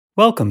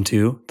Welcome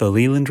to the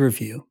Leland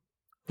Review.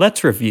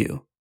 Let's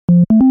review.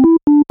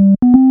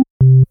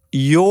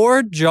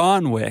 You're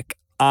John Wick.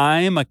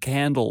 I'm a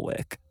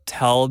Candlewick.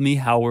 Tell me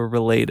how we're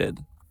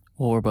related.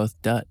 Well, we're both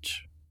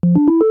Dutch.